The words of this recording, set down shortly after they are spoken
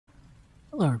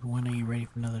Hello everyone, are you ready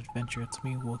for another adventure? It's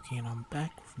me, Wookie, and I'm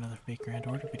back with another Fake Grand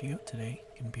Order video. Today,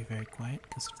 gonna be very quiet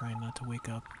because I'm trying not to wake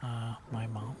up my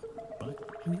mom. But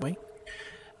anyway,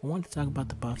 I wanted to talk about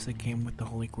the buffs that came with the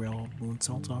Holy Grail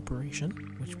Moonsault operation,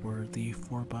 which were the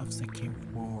 4 buffs that came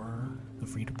for the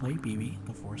free-to-play BB,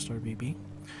 the 4-star BB,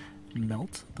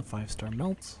 Melt, the 5-star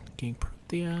Melt, King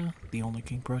Protea, the only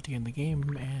King Protea in the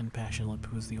game, and Passionlip,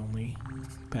 who is the only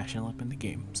Passionlip in the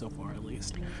game, so far at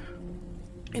least.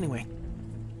 Anyway,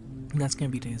 that's gonna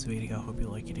be today's video. I hope you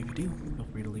like it. If you do, feel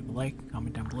free to leave a like,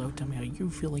 comment down below, tell me how you're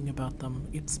feeling about them.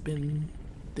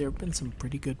 There have been some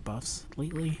pretty good buffs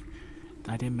lately.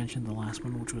 I didn't mention the last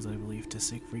one, which was, I believe, to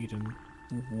Siegfried and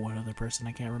one other person,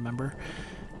 I can't remember.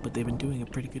 But they've been doing a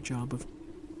pretty good job of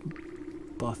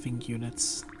buffing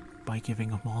units by giving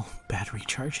them all bad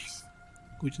recharging,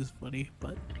 which is funny.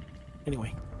 But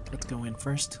anyway, let's go in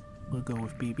first. We'll go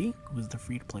with BB, who is the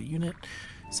free-to-play unit.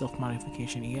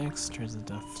 Self-modification EX turns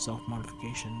into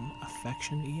self-modification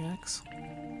affection EX.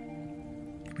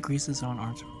 Increases on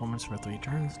arm's performance for 3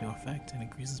 turns, no effect, and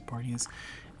increases party's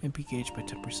MP gauge by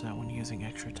 10% when using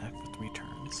extra attack for 3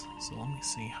 turns. So let me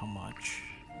see how much.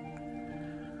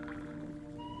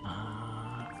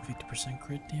 50%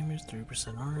 crit damage,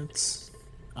 3% arts.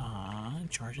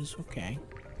 Charges, okay.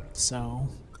 So,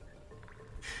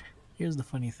 here's the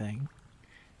funny thing.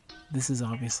 This is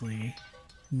obviously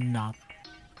not...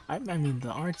 I mean,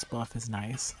 the arts buff is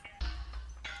nice,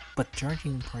 but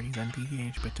charging party's MP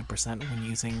gauge by 10% when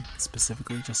using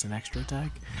specifically just an extra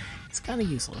attack is kind of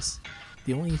useless.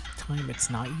 The only time it's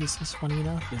not useless, funny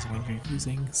enough, is when you're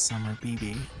using Summer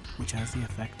BB, which has the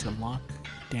effect to lock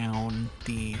down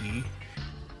the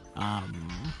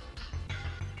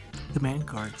command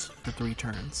cards for 3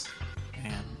 turns,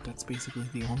 and that's basically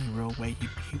the only real way you'd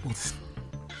be able to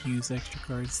use extra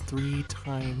cards 3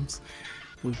 times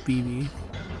with BB,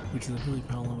 which is a really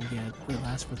problem we get. It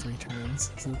lasts for 3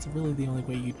 turns, so it's really the only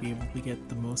way you'd be able to get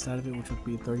the most out of it, which would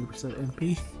be 30%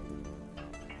 MP.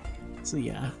 So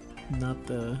yeah, not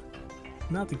the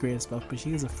greatest buff, but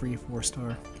she is a free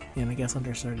 4-star, and I guess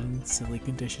under certain silly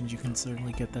conditions you can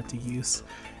certainly get that to use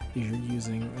if you're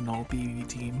using an all BB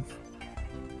team.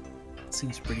 It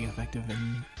seems pretty effective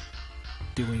in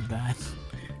doing that.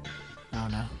 I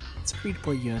don't know. It's a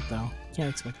free-to-play unit though. Can't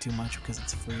expect too much because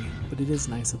it's free, but it is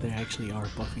nice that they actually are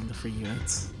buffing the free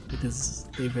units, because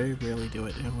they very rarely do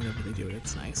it, and whenever they do it,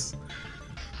 it's nice.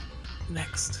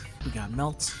 Next, we got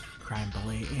Melt. Crime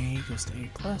Ballet A goes to A+,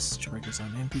 charges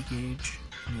on MP gauge,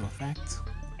 new effect.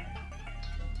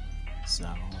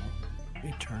 So,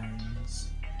 it turns...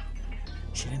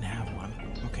 She didn't have one.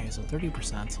 Okay, so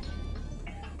 30%.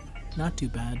 Not too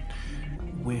bad.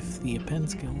 With the append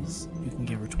skills, you can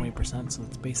give her 20%, so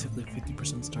it's basically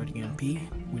 50% starting MP,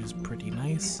 which is pretty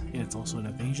nice, and it's also an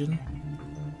evasion.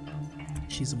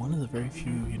 She's one of the very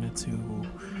few units who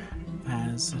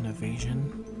has an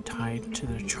evasion tied to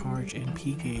their charge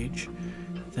MP gauge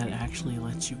that actually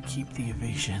lets you keep the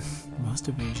evasion. Most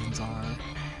evasions are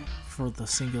for the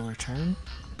singular turn,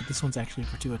 but this one's actually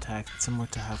for 2 attacks, similar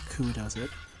to how Ku does it.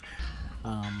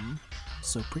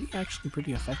 So actually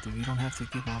pretty effective. You don't have to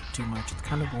give up too much. It's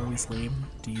kind of always lame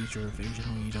to use your evasion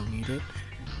when you don't need it,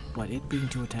 but it being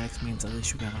 2 attacks means at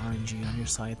least you got RNG on your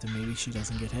side, then maybe she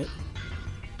doesn't get hit.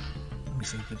 Let me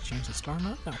see, did it change the star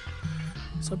map? No.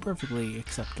 So perfectly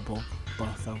acceptable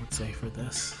buff, I would say, for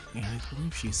this. And I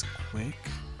believe she's quick.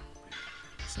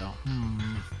 So,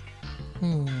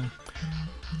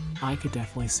 I could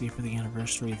definitely see for the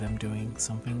anniversary them doing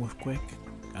something with quick.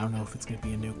 I don't know if it's going to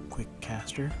be a new quick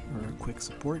caster or a quick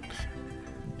support,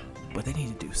 but they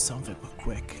need to do something with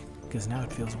quick, because now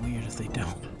it feels weird if they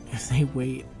don't. If they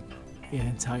wait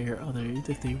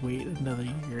if they wait another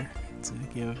year to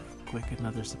give quick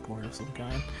another support of some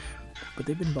kind. But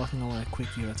they've been buffing a lot of quick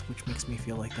units, which makes me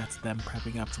feel like that's them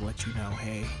prepping up to let you know,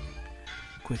 hey,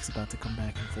 quick's about to come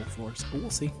back in full force, but we'll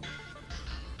see.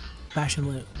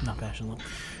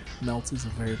 Melt is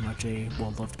very much a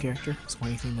well-loved character, so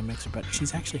anything that makes her better.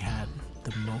 She's actually had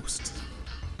the most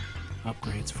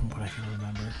upgrades from what I can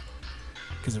remember,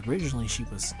 because originally she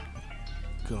was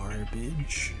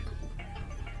garbage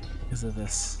because of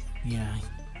this. Yeah,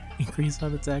 increase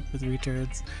on attack with 3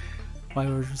 turns,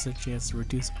 500% chance to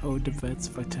reduce own defense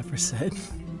by 10%,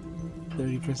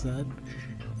 30%, and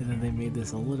then they made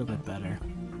this a little bit better.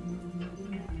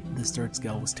 This 3rd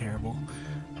skill was terrible.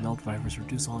 Melt Vipers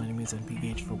reduce all enemies MP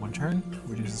gauge for 1 turn,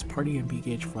 reduces party MP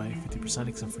gauge by 50%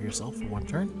 except for yourself for 1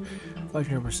 turn,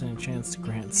 500% chance to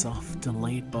grant self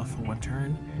delayed buff for 1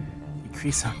 turn,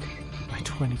 increase up by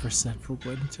 20% for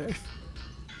 1 turn.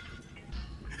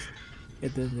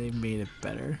 And then they made it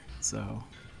better, so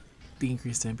the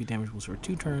increased MP damage was for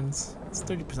 2 turns. It's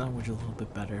 30%, which is a little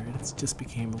bit better, and it just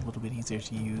became a little bit easier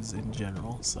to use in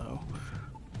general, so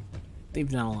they've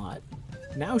done a lot.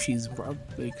 Now she's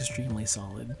probably extremely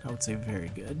solid. I would say very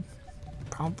good.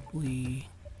 Probably...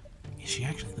 Is she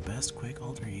actually the best quick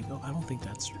alter ego? I don't think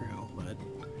that's true, but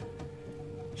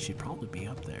she'd probably be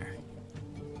up there.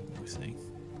 Let me see.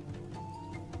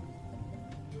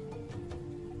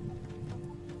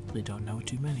 They don't know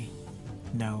too many.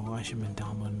 No, Aishaman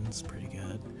Damon's pretty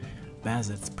good.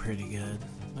 Bazzet's pretty good.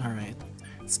 Alright.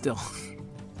 Still,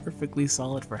 perfectly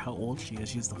solid for how old she is.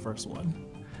 She's the first one.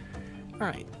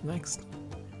 Alright, next.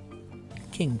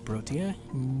 King Protea,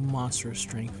 Monster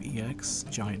Strength EX,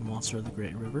 Giant Monster of the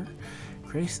Great River.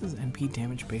 Increases NP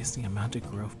damage based on the amount of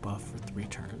growth buff for 3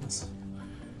 turns.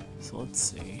 So let's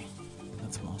see.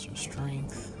 That's Monster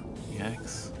Strength,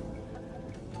 EX.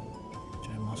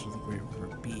 Giant Monster of the Great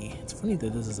River B. It's funny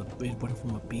that this is it went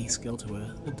from a B skill to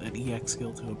an EX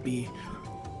skill to a B.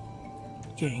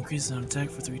 Okay, increases on attack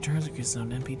for 3 turns, increases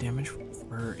on NP damage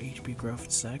for HP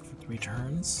growth stack for 3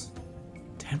 turns.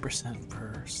 10%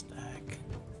 per stack.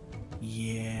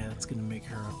 Yeah, that's gonna make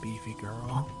her a beefy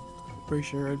girl. Pretty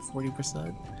sure at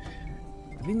 40%.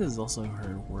 I think this is also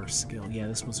her worst skill. Yeah,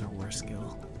 this was her worst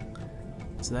skill.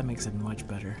 So that makes it much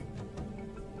better.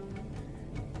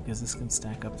 Because this can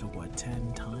stack up to what,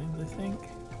 10 times, I think?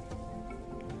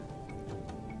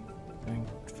 And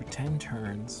for 10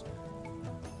 turns.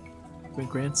 My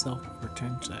grand self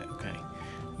returns. Okay.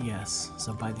 Yes.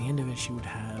 So by the end of it, she would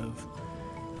have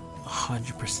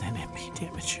 100% MP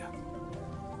damage.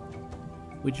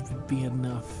 Which would be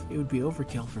enough. It would be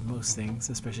overkill for most things,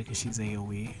 especially because she's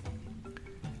AoE.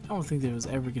 I don't think there was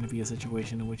ever going to be a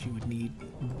situation in which you would need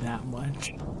that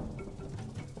much.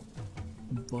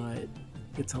 But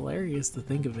it's hilarious to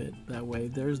think of it that way.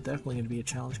 There's definitely going to be a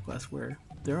challenge quest where...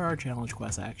 There are challenge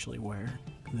quests actually where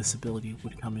this ability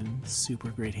would come in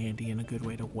super great handy and a good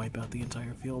way to wipe out the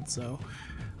entire field, so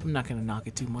I'm not going to knock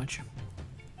it too much.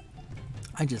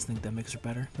 I just think that makes her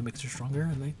better, that makes her stronger,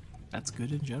 and that's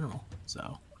good in general.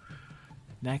 So,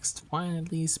 next, finally,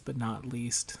 least but not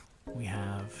least, we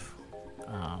have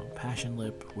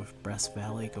Passionlip with Breast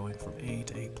Valley going from A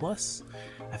to A+.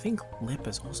 I think Lip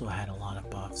has also had a lot of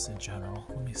buffs in general.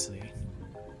 Let me see.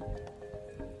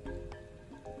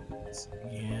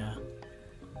 Yeah.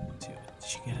 Did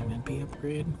she get an MP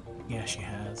upgrade? Yeah, she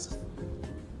has.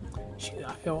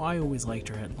 I always liked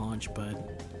her at launch,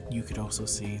 but you could also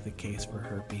see the case for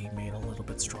her being made a little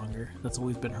bit stronger. That's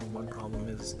always been her one problem,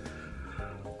 is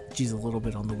she's a little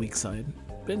bit on the weak side.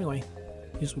 But anyway,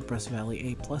 here's what Breast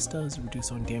Valley A+ does.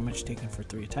 Reduce own damage taken for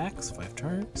 3 attacks, 5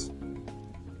 turns.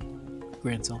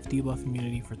 Grant self debuff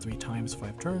immunity for 3 times,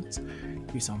 5 turns.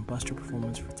 Increase on buster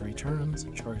performance for 3 turns.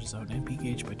 Charges out NP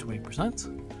gauge by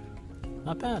 20%.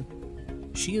 Not bad.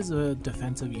 She is a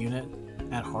defensive unit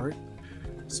at heart,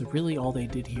 so really all they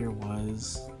did here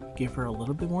was give her a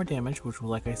little bit more damage, which,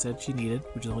 like I said, she needed,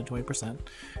 which is only 20%.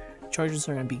 Charges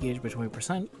her NP gauge by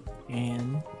 20%,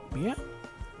 and yeah,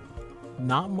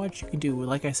 not much you can do.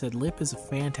 Like I said, Lip is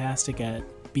fantastic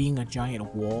at being a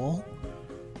giant wall,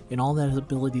 and all that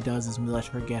ability does is let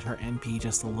her get her NP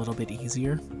just a little bit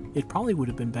easier. It probably would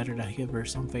have been better to give her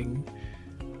something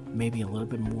maybe a little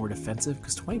bit more defensive,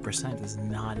 because 20% is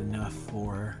not enough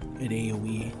for an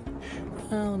AoE.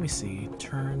 Let me see,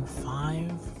 turn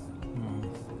 5?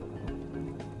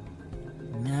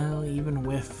 No, even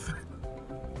with...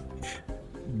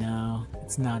 No,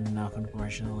 it's not enough,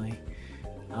 unfortunately.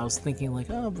 I was thinking like,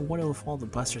 oh, but what if all the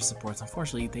buster supports?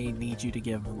 Unfortunately, they need you to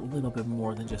give a little bit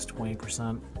more than just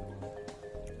 20%.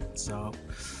 So,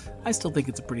 I still think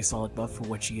it's a pretty solid buff for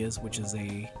what she is, which is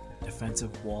a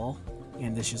defensive wall.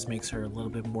 And this just makes her a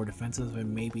little bit more defensive,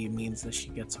 and maybe it means that she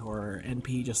gets her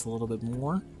NP just a little bit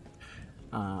more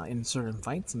in certain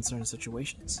fights, in certain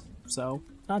situations. So,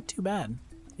 not too bad.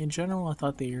 In general, I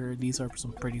thought these are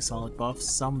some pretty solid buffs,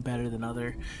 some better than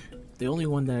other. The only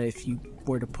one that if you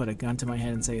were to put a gun to my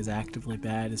head and say is actively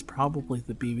bad is probably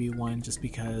the BB one, just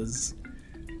because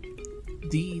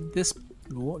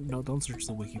no, don't search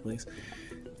the wiki, please.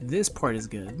 This part is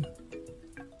good.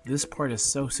 This part is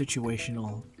so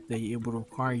situational that it would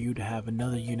require you to have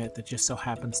another unit that just so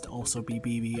happens to also be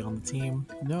BB on the team.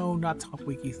 No, not top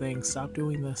wiki thing. Stop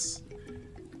doing this.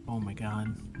 Oh my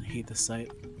god, I hate this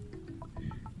site.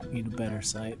 We need a better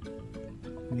site.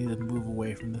 We need to move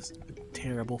away from this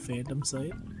terrible fandom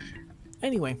site.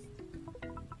 Anyway,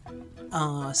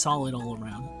 solid all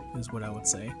around is what I would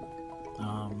say.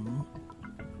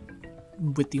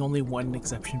 With the only one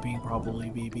exception being probably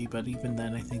BB, but even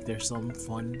then I think there's some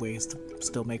fun ways to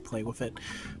still make play with it.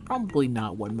 Probably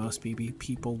not what most BB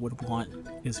people would want,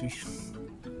 is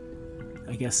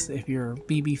I guess if you're a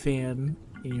BB fan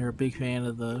and you're a big fan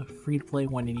of the free-to-play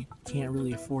one and you can't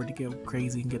really afford to go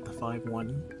crazy and get the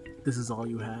 5-1, this is all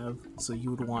you have. So you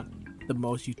would want the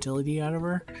most utility out of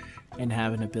her, and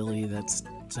have an ability that's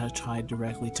tied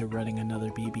directly to running another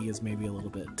BB is maybe a little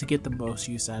bit to get the most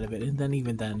use out of it. And then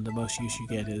even then, the most use you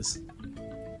get is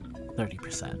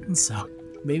 30%. So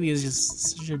maybe it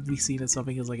just should be seen as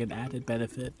something as like an added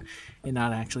benefit and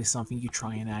not actually something you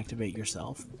try and activate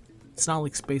yourself. It's not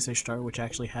like Space Age Star, which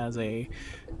actually has a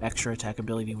extra attack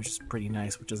ability, which is pretty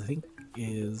nice, which is, I think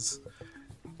is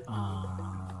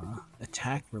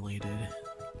attack related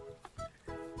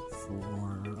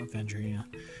for Avengria.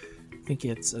 I think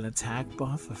it's an attack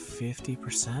buff of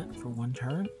 50% for one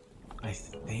turn, I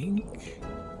think.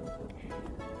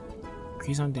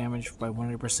 Increase on damage by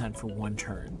 100% for one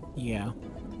turn. Yeah.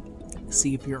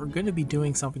 See, if you're going to be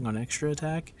doing something on extra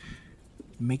attack,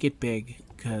 make it big,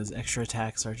 because extra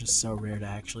attacks are just so rare to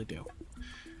actually do.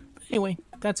 But anyway,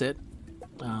 that's it.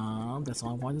 That's all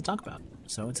I wanted to talk about.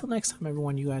 So until next time,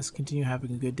 everyone, you guys continue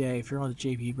having a good day. If you're on the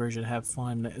JP version, have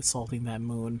fun assaulting that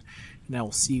moon, and I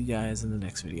will see you guys in the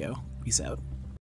next video. Peace out.